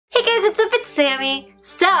guys, what's up? It's Sammy.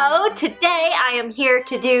 So today I am here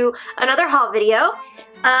to do another haul video.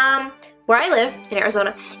 Where I live in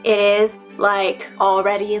Arizona, it is like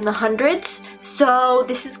already in the hundreds. So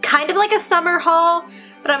this is kind of like a summer haul,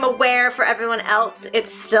 but I'm aware for everyone else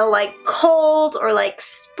it's still like cold or like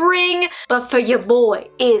spring. But for your boy,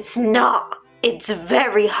 it's not. It's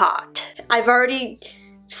very hot. I've already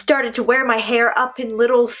started to wear my hair up in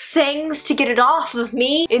little things to get it off of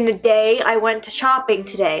me. In the day, I went shopping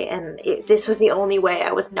today, and this was the only way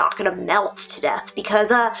I was not gonna melt to death, because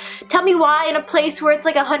tell me why in a place where it's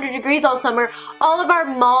like 100 degrees all summer, all of our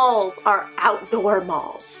malls are outdoor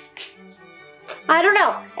malls. I don't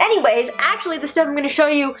know. Anyways, actually the stuff I'm going to show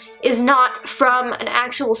you is not from an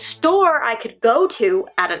actual store I could go to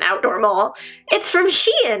at an outdoor mall. It's from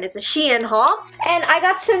Shein. It's a Shein haul. And I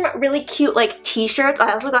got some really cute like t-shirts.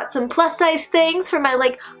 I also got some plus size things for my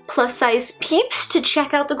like plus size peeps to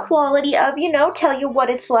check out the quality of, you know, tell you what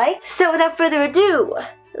it's like. So without further ado,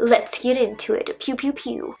 let's get into it. Pew pew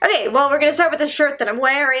pew. Okay, well we're gonna start with the shirt that I'm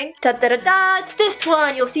wearing. Da da da da, it's this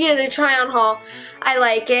one. You'll see it in the try on haul. I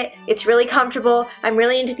like it. It's really comfortable. I'm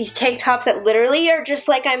really into these tank tops that literally are just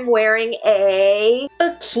like I'm wearing a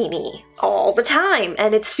bikini all the time.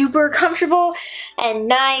 And it's super comfortable and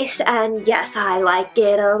nice, and yes, I like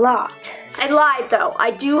it a lot. I lied though.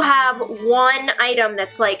 I do have one item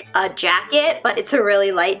that's like a jacket, but it's a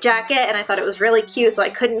really light jacket, and I thought it was really cute, so I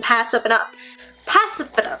couldn't pass it up.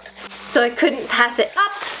 So I couldn't pass it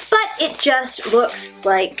up, but it just looks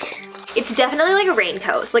like, it's definitely like a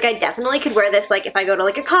raincoat. So like I definitely could wear this like if I go to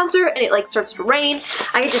like a concert and it like starts to rain.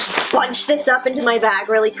 I could just bunch this up into my bag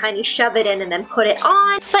really tiny, shove it in, and then put it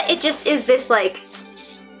on. But it just is this like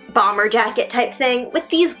bomber jacket type thing with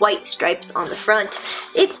these white stripes on the front.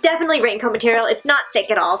 It's definitely raincoat material. It's not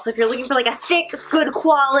thick at all, so if you're looking for like a thick, good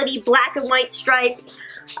quality black and white striped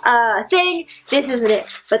thing, this isn't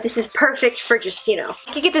it. But this is perfect for just, you know,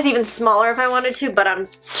 I could get this even smaller if I wanted to, but I'm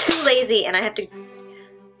too lazy and I have to.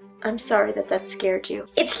 I'm sorry that scared you.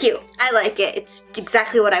 It's cute. I like it. It's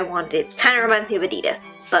exactly what I wanted. Kind of reminds me of Adidas,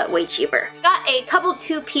 but way cheaper. Got a couple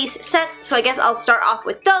two-piece sets, so I guess I'll start off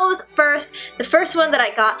with those first. The first one that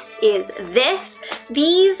I got is this.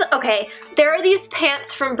 These, okay, there are these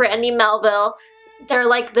pants from Brandy Melville. They're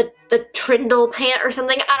like the Trindle pant or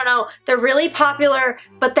something. I don't know. They're really popular,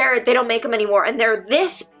 but they don't make them anymore. And they're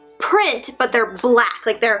this print, but they're black.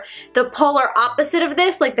 Like they're the polar opposite of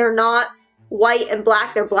this. Like they're not white and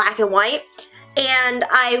black, they're black and white. And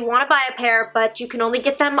I want to buy a pair, but you can only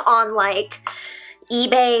get them on like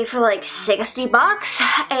eBay for like 60 bucks,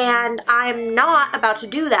 and I'm not about to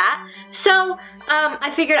do that. So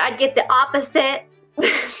I figured I'd get the opposite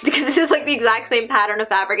because this is like the exact same pattern of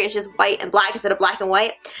fabric. It's just white and black instead of black and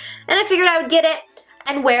white. And I figured I would get it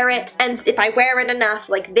and wear it, and if I wear it enough,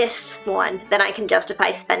 like this one, then I can justify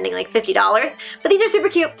spending like $50. But these are super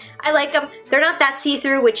cute. I like them. They're not that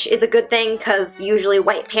see-through, which is a good thing because usually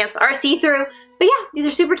white pants are see-through. But yeah, these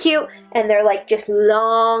are super cute, and they're like just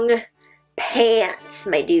long pants,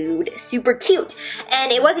 my dude. Super cute.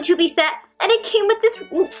 And it was a two-piece set, and it came with this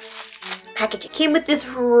package. It came with this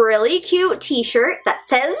really cute t-shirt that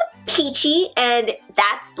says Peachy, and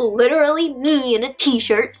that's literally me in a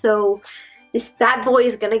t-shirt, so this bad boy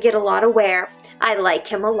is gonna get a lot of wear. I like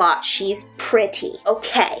him a lot. She's pretty.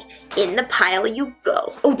 Okay, in the pile you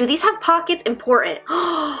go. Oh, do these have pockets? Important.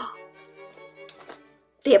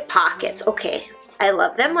 They have pockets. Okay, I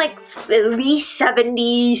love them like at least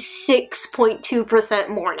 76.2%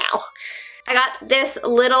 more now. I got this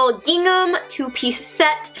little gingham two-piece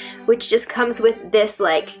set, which just comes with this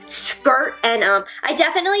like skirt, and I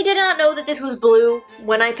definitely did not know that this was blue.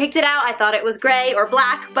 When I picked it out, I thought it was gray or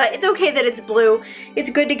black, but it's okay that it's blue. It's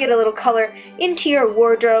good to get a little color into your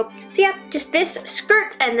wardrobe. So yeah, just this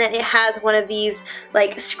skirt, and then it has one of these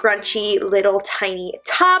like scrunchy little tiny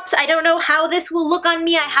tops. I don't know how this will look on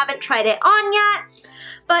me. I haven't tried it on yet,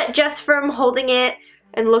 but just from holding it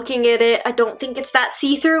and looking at it, I don't think it's that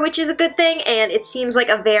see-through, which is a good thing, and it seems like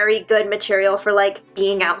a very good material for like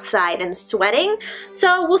being outside and sweating.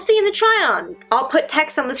 So we'll see in the try-on. I'll put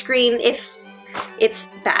text on the screen if it's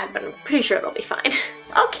bad, but I'm pretty sure it'll be fine.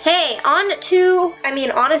 Okay, on to, I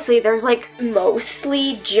mean, honestly, there's like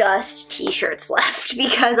mostly just t-shirts left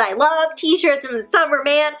because I love t-shirts in the summer,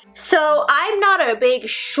 man. So I'm not a big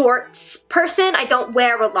shorts person. I don't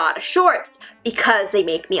wear a lot of shorts because they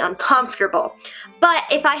make me uncomfortable. But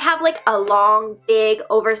if I have like a long, big,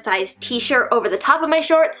 oversized t-shirt over the top of my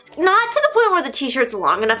shorts, not to the point where the t-shirt's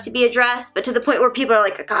long enough to be a dress, but to the point where people are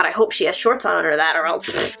like, God, I hope she has shorts on under that, or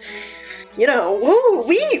else, you know,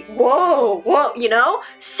 whoa, you know?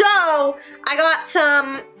 So I got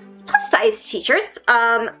some plus size t-shirts.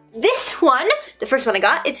 This one, the first one I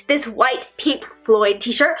got, it's this white Pink Floyd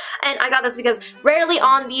t-shirt, and I got this because rarely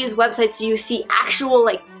on these websites do you see actual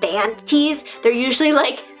like band tees. They're usually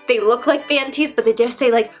like, they look like band tees, but they just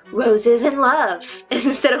say like Roses and Love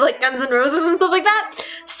instead of like Guns N' Roses and stuff like that.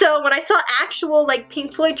 So when I saw actual like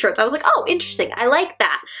Pink Floyd shirts, I was like, oh, interesting, I like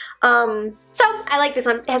that. So I like this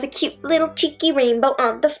one. It has a cute little cheeky rainbow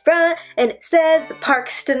on the front, and it says the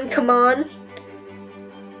Parkston come on.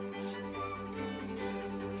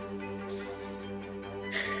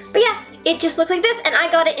 But yeah, it just looks like this, and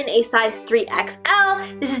I got it in a size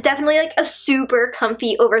 3XL. This is definitely like a super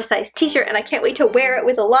comfy oversized t-shirt, and I can't wait to wear it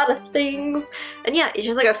with a lot of things. And yeah, it's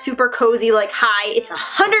just like a super cozy, like, hi, it's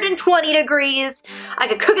 120 degrees. I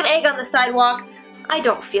could cook an egg on the sidewalk. I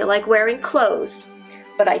don't feel like wearing clothes,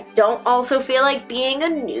 but I don't also feel like being a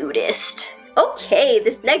nudist. Okay,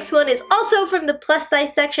 this next one is also from the plus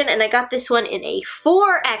size section, and I got this one in a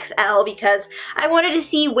 4XL because I wanted to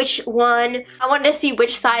see which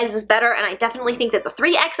size is better, and I definitely think that the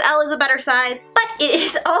 3XL is a better size, but it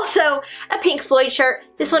is also a Pink Floyd shirt.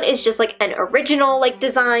 This one is just like an original like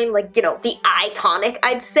design, like, you know, the iconic,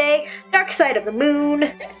 I'd say. Dark Side of the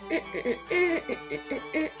Moon.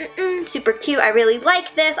 Super cute. I really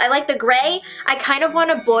like this. I like the gray. I kind of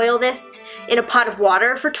want to boil this in a pot of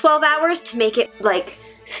water for 12 hours to make it like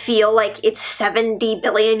feel like it's 70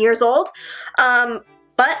 billion years old.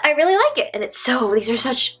 But I really like it, and it's so, these are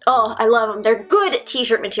such, oh, I love them. They're good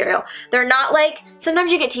t-shirt material. They're not like,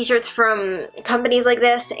 sometimes you get t-shirts from companies like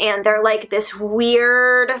this and they're like this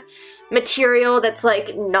weird material that's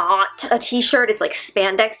like not a t-shirt, it's like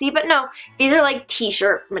spandexy, but no, these are like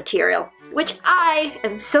t-shirt material, which I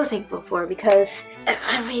am so thankful for because,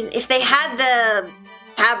 I mean, if they had the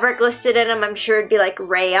fabric listed in them, I'm sure it'd be like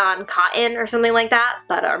rayon cotton or something like that,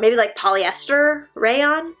 but or maybe like polyester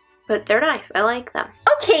rayon, but they're nice. I like them.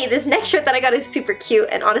 Okay, this next shirt that I got is super cute,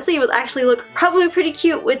 and honestly it would actually look probably pretty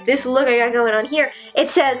cute with this look I got going on here. It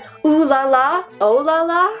says ooh la la, oh la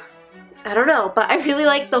la. I don't know, but I really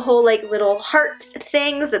like the whole like little heart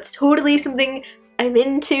things. That's totally something I'm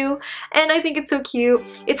into, and I think it's so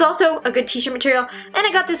cute. It's also a good t-shirt material, and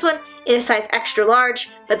I got this one in a size extra large,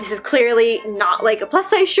 but this is clearly not like a plus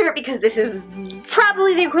size shirt because this is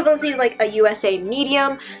probably the equivalency of like a USA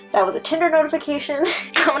medium. That was a Tinder notification.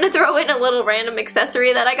 I'm gonna throw in a little random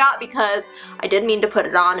accessory that I got because I did mean to put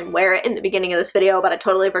it on and wear it in the beginning of this video, but I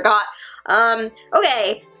totally forgot.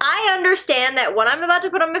 Okay, I understand that what I'm about to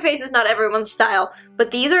put on my face is not everyone's style, but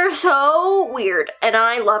these are so weird, and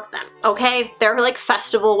I love them, okay? They're like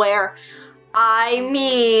festival wear. I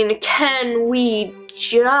mean, can we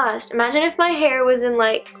just imagine if my hair was in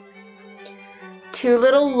like two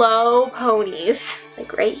little low ponies,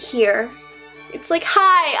 like right here. It's like,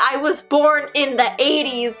 hi, I was born in the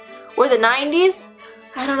 80s or the 90s.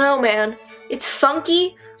 I don't know, man. It's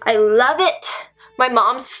funky. I love it. My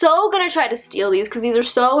mom's so gonna try to steal these because these are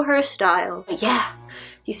so her style. But yeah,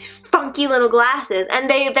 these funky little glasses, and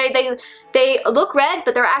they look red,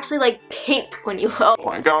 but they're actually like pink when you look. Oh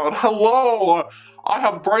my god, hello! I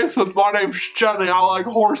have braces, my name's Jenny, I like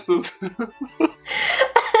horses.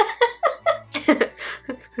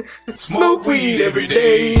 Smoke weed every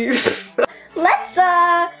day.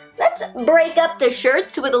 Let's break up the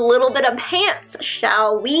shirts with a little bit of pants,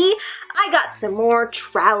 shall we? I got some more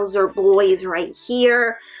trouser boys right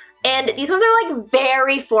here. And these ones are like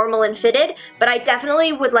very formal and fitted, but I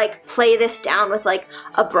definitely would like play this down with like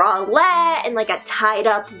a bralette and like a tied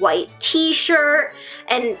up white t-shirt.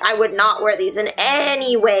 And I would not wear these in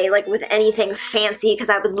any way, like with anything fancy, because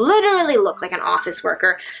I would literally look like an office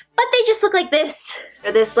worker. But they just look like this.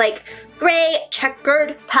 They're this like gray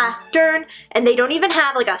checkered pattern, and they don't even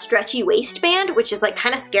have like a stretchy waistband, which is like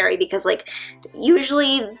kind of scary because like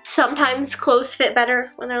usually sometimes clothes fit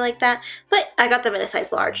better when they're like that. But I got them in a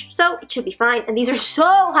size large, so it should be fine. And these are so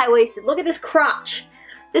high-waisted. Look at this crotch.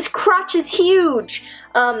 This crotch is huge.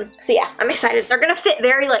 So yeah, I'm excited. They're gonna fit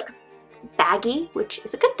very like baggy, which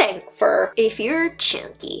is a good thing for if you're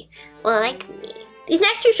chunky like me. These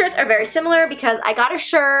next two shirts are very similar because I got a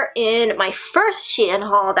shirt in my first Shein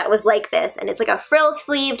haul that was like this, and it's like a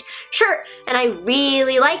frill-sleeved shirt, and I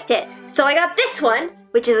really liked it. So I got this one,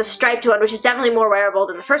 which is a striped one, which is definitely more wearable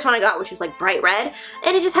than the first one I got, which was like bright red,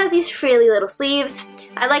 and it just has these frilly little sleeves.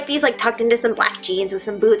 I like these like tucked into some black jeans with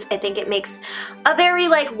some boots. I think it makes a very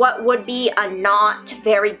like what would be a not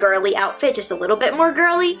very girly outfit, just a little bit more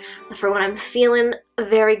girly for when I'm feeling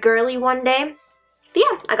very girly one day. But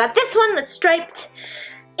yeah, I got this one that's striped,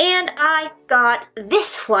 and I got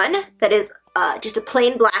this one that is just a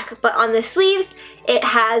plain black, but on the sleeves it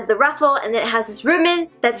has the ruffle, and then it has this ribbon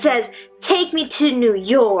that says, "Take me to New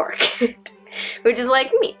York." Which is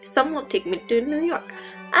like me. Some will take me to New York.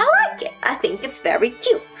 I like it. I think it's very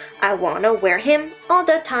cute. I want to wear him all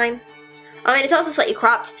the time. And it's also slightly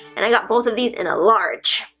cropped, and I got both of these in a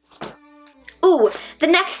large. Ooh, the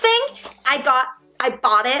next thing I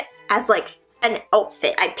bought it as like an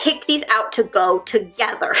outfit. I picked these out to go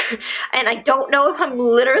together. And I don't know if I'm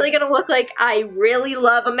literally gonna look like I really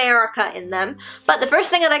love America in them. But the first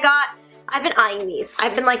thing that I got, I've been eyeing these.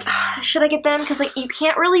 I've been like, should I get them? Because like you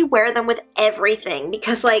can't really wear them with everything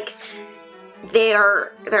because like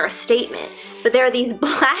they're a statement. But there are these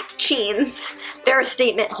black jeans. They're a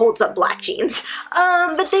statement, holds up black jeans.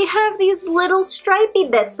 But they have these little stripy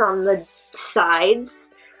bits on the sides.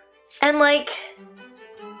 And like,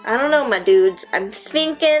 I don't know, my dudes. I'm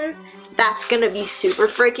thinking that's gonna be super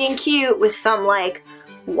freaking cute with some like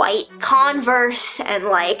white Converse and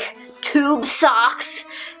like tube socks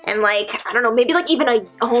and like, I don't know, maybe like even a,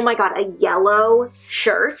 oh my god, a yellow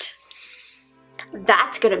shirt.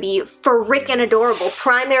 That's gonna be frickin' adorable.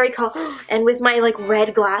 Primary color, and with my like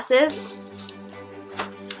red glasses.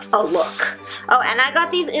 Oh look. Oh, and I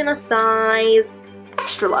got these in a size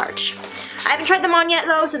extra large. I haven't tried them on yet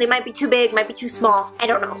though, so they might be too big, might be too small, I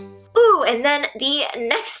don't know. Ooh, and then the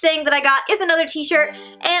next thing that I got is another t-shirt,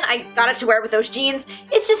 and I got it to wear with those jeans.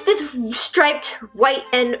 It's just this striped white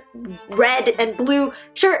and red and blue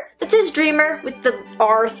shirt that says Dreamer with the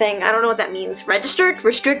R thing. I don't know what that means. Registered?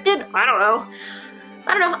 Restricted? I don't know.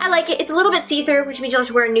 I like it. It's a little bit see-through, which means you'll have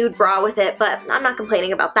to wear a nude bra with it, but I'm not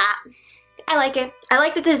complaining about that. I like it. I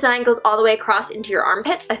like that the design goes all the way across into your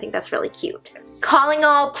armpits. I think that's really cute. Calling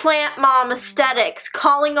all plant mom aesthetics.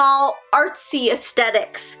 Calling all artsy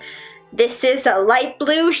aesthetics. This is a light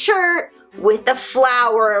blue shirt with the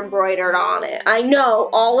flower embroidered on it. I know,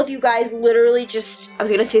 all of you guys literally just, I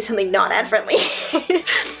was gonna say something not ad friendly.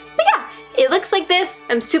 But yeah, it looks like this.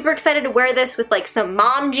 I'm super excited to wear this with like some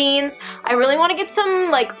mom jeans. I really want to get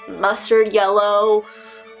some like mustard yellow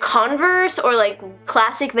Converse or like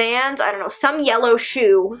classic Vans, I don't know, some yellow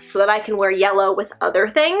shoe so that I can wear yellow with other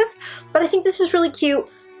things. But I think this is really cute.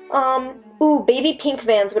 Ooh, baby pink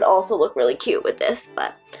Vans would also look really cute with this,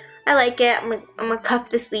 but I like it. I'm gonna cuff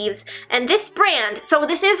the sleeves. And this brand, so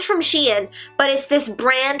this is from Shein, but it's this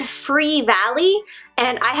brand Free Valley,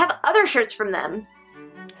 and I have other shirts from them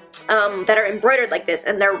that are embroidered like this,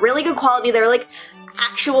 and they're really good quality. They're like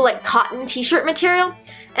actual like cotton t-shirt material,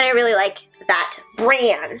 and I really like that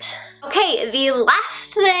brand. Okay, the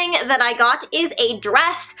last thing that I got is a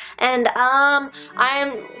dress, and I'm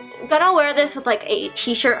gonna wear this with like a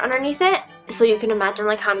t-shirt underneath it, so you can imagine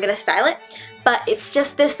like how I'm gonna style it. But it's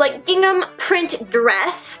just this like gingham print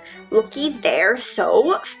dress. Looky there,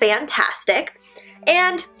 so fantastic.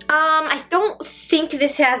 And I don't think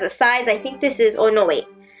this has a size. I think this is, oh no wait.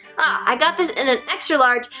 I got this in an extra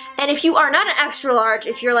large, and if you are not an extra large,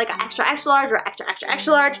 if you're like an extra extra large or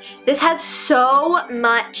extra large, this has so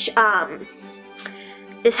much,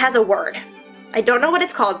 this has a word. I don't know what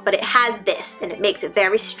it's called, but it has this, and it makes it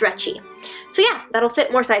very stretchy. So yeah, that'll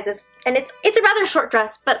fit more sizes. And it's a rather short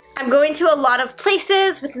dress, but I'm going to a lot of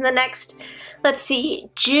places within the next, let's see,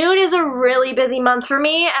 June is a really busy month for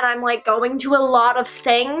me, and I'm like going to a lot of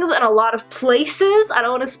things and a lot of places. I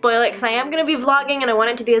don't want to spoil it because I am going to be vlogging and I want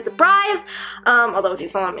it to be a surprise. Although if you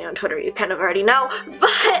follow me on Twitter, you kind of already know.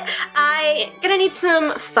 But I'm going to need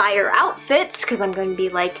some fire outfits because I'm going to be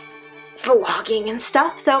like vlogging and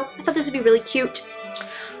stuff. So I thought this would be really cute.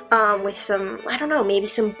 With some, I don't know, maybe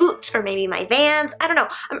some boots or maybe my Vans. I don't know.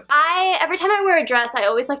 Every time I wear a dress, I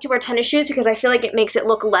always like to wear tennis shoes because I feel like it makes it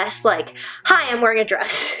look less like, hi, I'm wearing a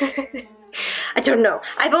dress. I don't know.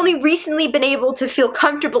 I've only recently been able to feel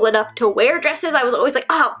comfortable enough to wear dresses. I was always like,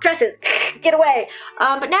 oh, dresses, get away.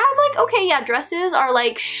 But now I'm like, okay, yeah, dresses are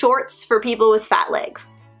like shorts for people with fat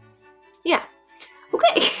legs. Yeah.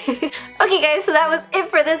 Okay. Okay guys, so that was it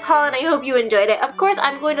for this haul, and I hope you enjoyed it. Of course,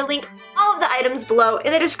 I'm going to link all of the items below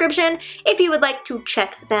in the description if you would like to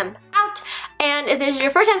check them out. And if this is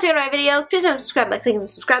your first time seeing my videos, please remember to subscribe by clicking the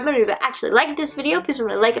subscribe button. If you actually like this video, please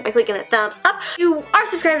remember to like it by clicking the thumbs up. If you are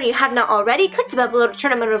subscribed and you have not already, click the bell below to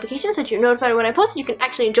turn on my notifications so that you're notified when I post, so you can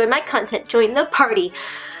actually enjoy my content. Join the party.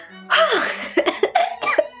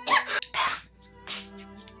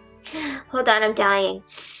 Hold on, I'm dying.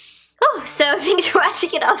 Oh, so thanks for watching,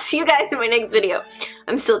 and I'll see you guys in my next video.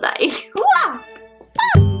 I'm still dying. Wow!